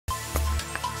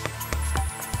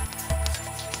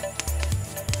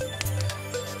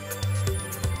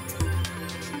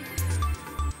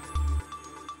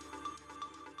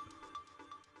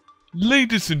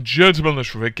Ladies and gentlemen, let's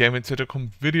get into the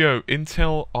video.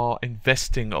 Intel are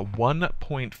investing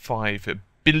 1.5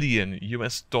 billion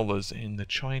US dollars in the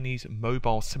Chinese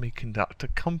mobile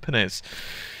semiconductor companies.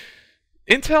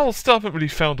 Intel still haven't really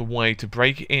found a way to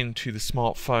break into the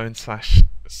smartphone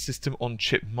 /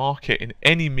 system-on-chip market in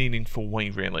any meaningful way,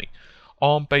 really.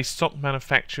 ARM-based stock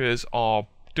manufacturers are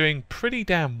doing pretty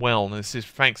damn well, and this is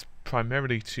thanks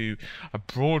primarily to a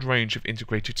broad range of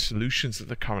integrated solutions that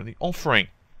they're currently offering.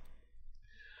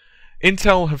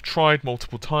 Intel have tried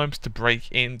multiple times to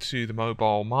break into the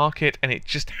mobile market, and it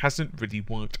just hasn't really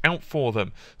worked out for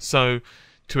them. So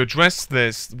to address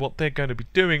this, what they're going to be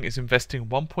doing is investing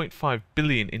 1.5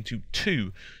 billion into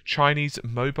 2 Chinese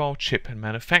mobile chip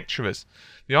manufacturers.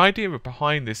 The idea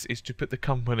behind this is to put the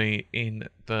company in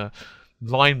the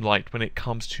limelight when it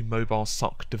comes to mobile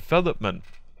SoC development.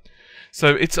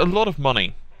 So it's a lot of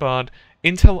money, but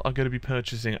Intel are going to be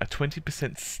purchasing a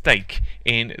 20% stake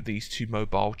in these 2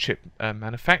 mobile chip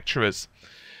manufacturers.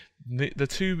 The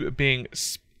two being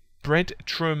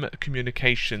Spreadtrum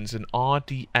Communications and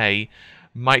RDA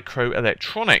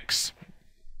Microelectronics.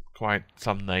 Quite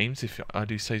some names, if I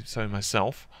do say so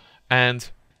myself. And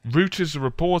Reuters are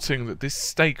reporting that this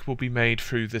stake will be made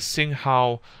through the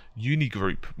Tsinghua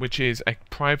Unigroup, which is a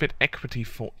private equity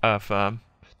firm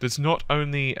that's not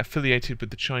only affiliated with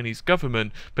the Chinese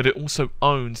government, but it also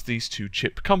owns these 2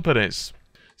 chip companies.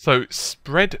 So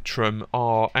Spreadtrum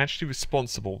are actually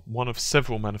responsible, one of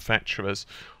several manufacturers,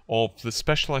 of the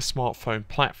specialized smartphone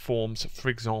platforms, for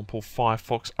example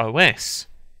Firefox OS.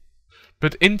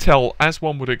 But Intel, as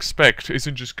one would expect,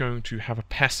 isn't just going to have a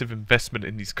passive investment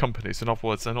in these companies. In other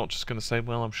words, they're not just going to say,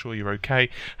 well, I'm sure you're okay,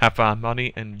 have our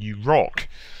money and you rock.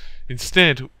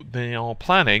 Instead, they are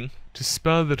planning to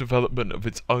spur the development of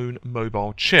its own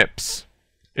mobile chips.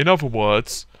 In other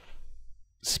words,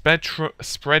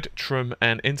 Spreadtrum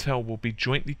and Intel will be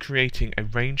jointly creating a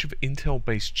range of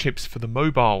Intel-based chips for the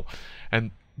mobile,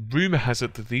 and rumor has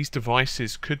it that these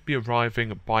devices could be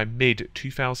arriving by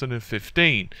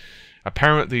mid-2015.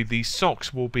 Apparently, these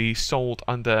SoCs will be sold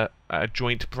under a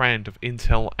joint brand of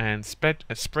Intel and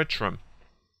Spreadtrum.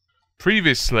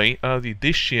 Previously, early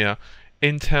this year,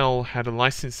 Intel had a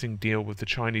licensing deal with the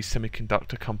Chinese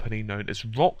semiconductor company known as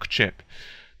Rockchip.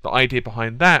 The idea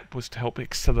behind that was to help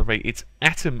accelerate its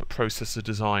Atom processor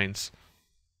designs.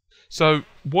 So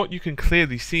what you can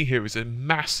clearly see here is a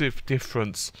massive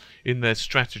difference in their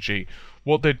strategy.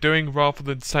 What they're doing, rather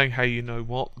than saying, hey, you know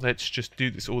what, let's just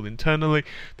do this all internally,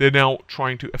 they're now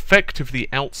trying to effectively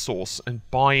outsource and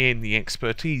buy in the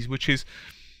expertise, which is,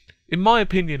 in my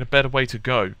opinion, a better way to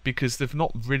go, because they've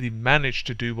not really managed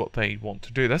to do what they want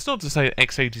to do. That's not to say that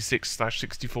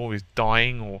x86/64 is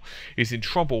dying or is in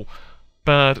trouble,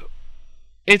 but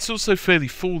it's also fairly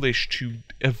foolish to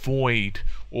avoid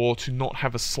or to not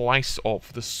have a slice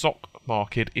of the SoC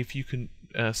market if you can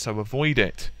so avoid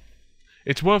it.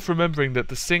 It's worth remembering that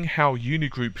the Tsinghua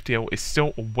Unigroup deal is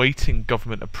still awaiting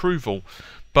government approval,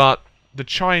 but the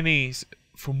Chinese,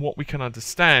 from what we can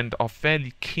understand, are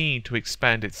fairly keen to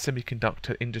expand its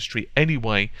semiconductor industry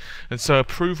anyway, and so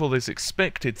approval is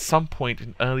expected some point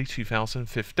in early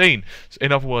 2015. So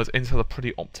in other words, Intel are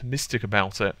pretty optimistic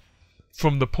about it.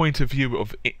 From the point of view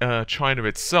of China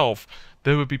itself,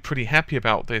 they would be pretty happy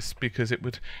about this because it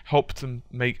would help them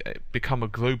become a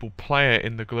global player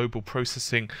in the global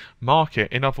processing market.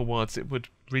 In other words, it would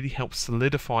really help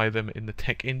solidify them in the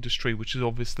tech industry, which is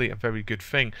obviously a very good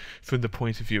thing from the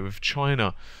point of view of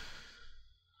China.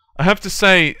 I have to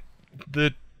say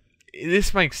that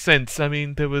this makes sense. I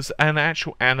mean, there was an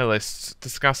actual analyst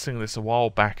discussing this a while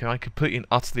back, and I completely and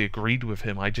utterly agreed with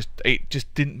him. It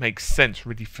just didn't make sense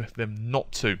really for them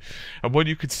not to. And when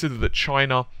you consider that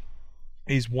China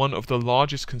is one of the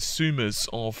largest consumers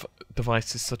of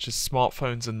devices such as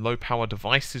smartphones and low-power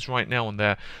devices right now, and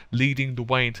they're leading the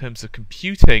way in terms of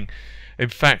computing. In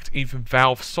fact, even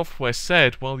Valve Software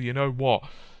said, well, you know what?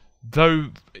 Though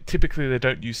typically they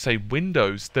don't use, say,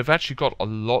 Windows, they've actually got a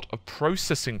lot of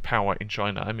processing power in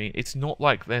China. I mean, it's not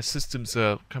like their systems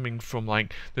are coming from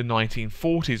like the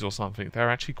 1940s or something. They're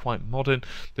actually quite modern.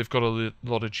 They've got a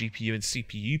lot of GPU and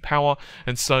CPU power,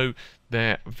 and so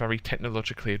they're very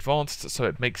technologically advanced, so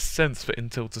it makes sense for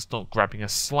Intel to start grabbing a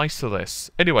slice of this.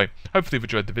 Anyway, hopefully you've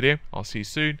enjoyed the video. I'll see you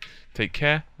soon. Take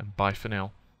care, and bye for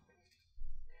now.